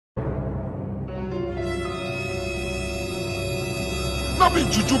Not be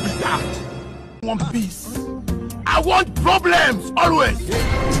juju be that. I want peace. I want problems always.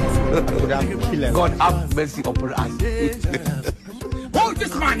 God have mercy upon us. Hold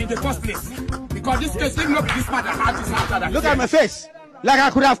this man in the first place. Because this case didn't look this man that had this after that. Look at my face. Like I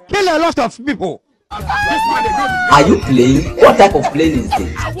could have killed a lot of people. This man, they don't. Are you playing? What type of playing is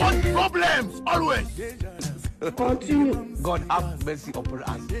this? I want problems always. Continue. God have mercy upon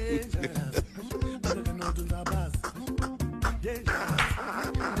us.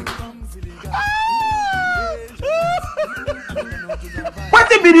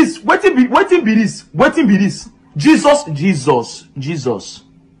 Wetin be this? Wetin be this? Wetin be this? Jesus.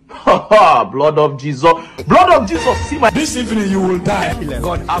 Blood of Jesus. Blood of Jesus. See my. This evening you will die.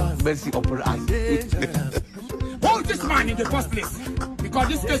 God have mercy upon us. Hold this man in the first place. Because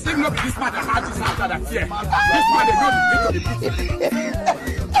this case didn't look this man that had this after that. This man, they don't need to be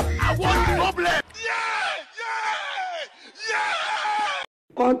put. I want problems.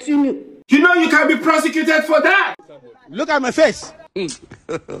 Continue. You know you can be prosecuted for that. Look at my face.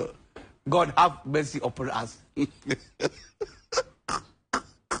 God have mercy upon us.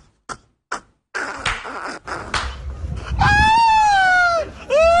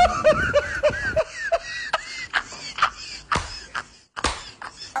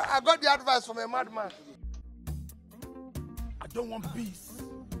 I got the advice from a madman. I don't want peace.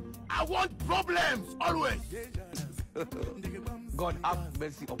 I want problems always. God have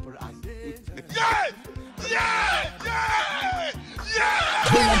mercy upon us. I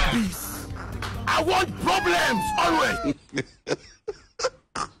don't want peace. I want problems always.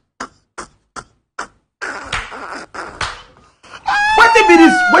 Wetin be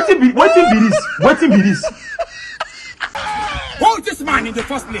this? Wetin be this? Hold this man in the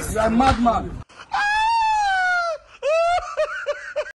first place. You are a madman.